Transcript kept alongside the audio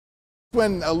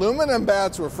When aluminum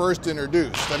bats were first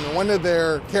introduced, I mean, one of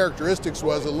their characteristics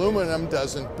was aluminum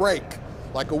doesn't break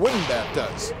like a wooden bat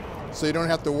does. So you don't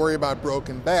have to worry about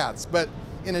broken bats. But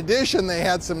in addition, they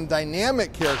had some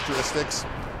dynamic characteristics,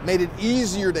 made it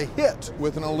easier to hit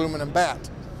with an aluminum bat.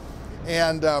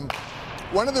 And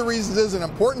one of the reasons is an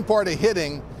important part of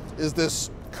hitting is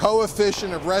this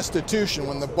coefficient of restitution.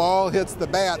 When the ball hits the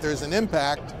bat, there's an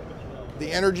impact. The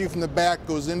energy from the bat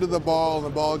goes into the ball and the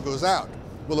ball goes out.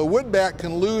 Well, a wood bat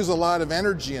can lose a lot of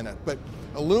energy in it, but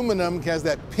aluminum has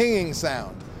that pinging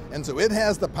sound. And so it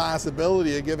has the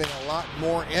possibility of giving a lot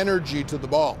more energy to the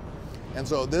ball. And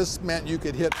so this meant you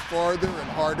could hit farther and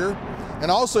harder. And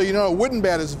also, you know, a wooden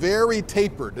bat is very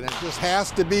tapered, and it just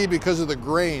has to be because of the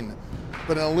grain.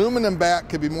 But an aluminum bat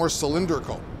could be more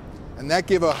cylindrical, and that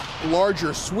gave a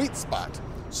larger sweet spot.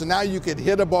 So now you could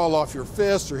hit a ball off your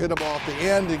fist or hit a ball off the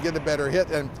end and get a better hit.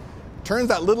 And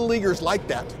turns out little leaguers liked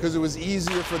that because it was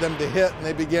easier for them to hit, and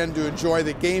they began to enjoy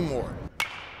the game more.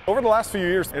 Over the last few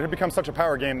years, it had become such a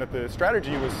power game that the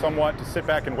strategy was somewhat to sit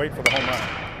back and wait for the home run.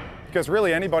 Because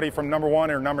really anybody from number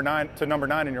 1 or number 9 to number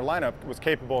 9 in your lineup was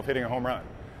capable of hitting a home run.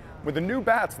 With the new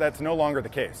bats, that's no longer the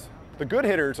case. The good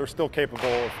hitters are still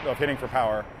capable of hitting for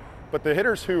power, but the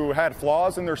hitters who had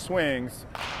flaws in their swings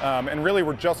and really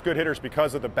were just good hitters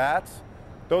because of the bats,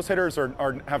 those hitters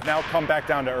have now come back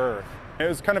down to earth. It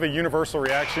was kind of a universal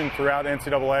reaction throughout the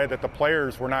NCAA that the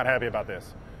players were not happy about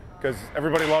this, because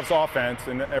everybody loves offense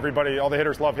and all the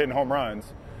hitters love hitting home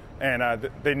runs, and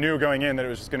they knew going in that it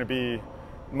was just going to be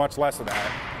much less of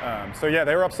that. So yeah,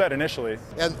 they were upset initially.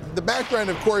 And the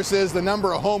background, of course, is the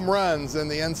number of home runs in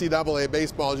the NCAA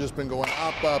baseball has just been going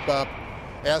up, up, up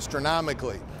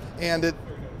astronomically. And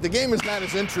the game is not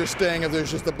as interesting if there's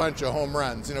just a bunch of home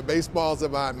runs. You know, baseball's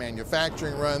about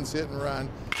manufacturing runs, hit and run.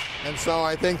 And so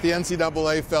I think the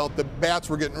NCAA felt the bats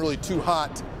were getting really too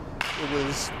hot. It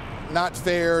was not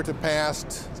fair to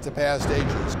past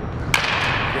ages.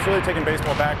 It's really taking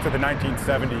baseball back to the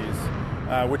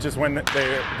 1970s, which is when the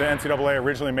NCAA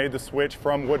originally made the switch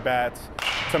from wood bats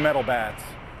to metal bats.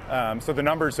 So the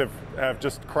numbers have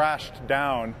just crashed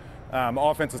down.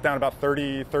 Offense is down about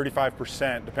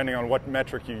 30–35% depending on what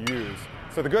metric you use.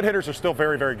 So the good hitters are still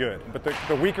very, very good, but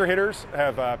the weaker hitters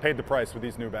have paid the price with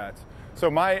these new bats. So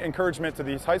my encouragement to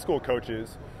these high school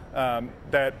coaches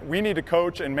that we need to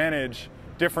coach and manage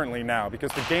differently now,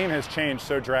 because the game has changed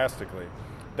so drastically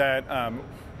that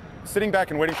sitting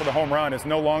back and waiting for the home run is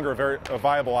no longer a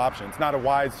viable option. It's not a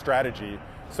wise strategy.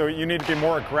 So you need to be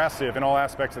more aggressive in all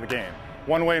aspects of the game.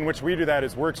 One way in which we do that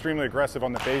is we're extremely aggressive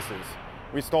on the bases.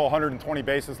 We stole 120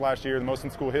 bases last year, the most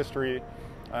in school history.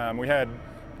 We had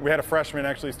a freshman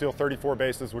actually steal 34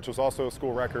 bases, which was also a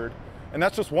school record. And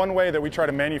that's just one way that we try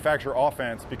to manufacture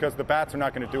offense, because the bats are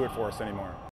not going to do it for us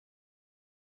anymore.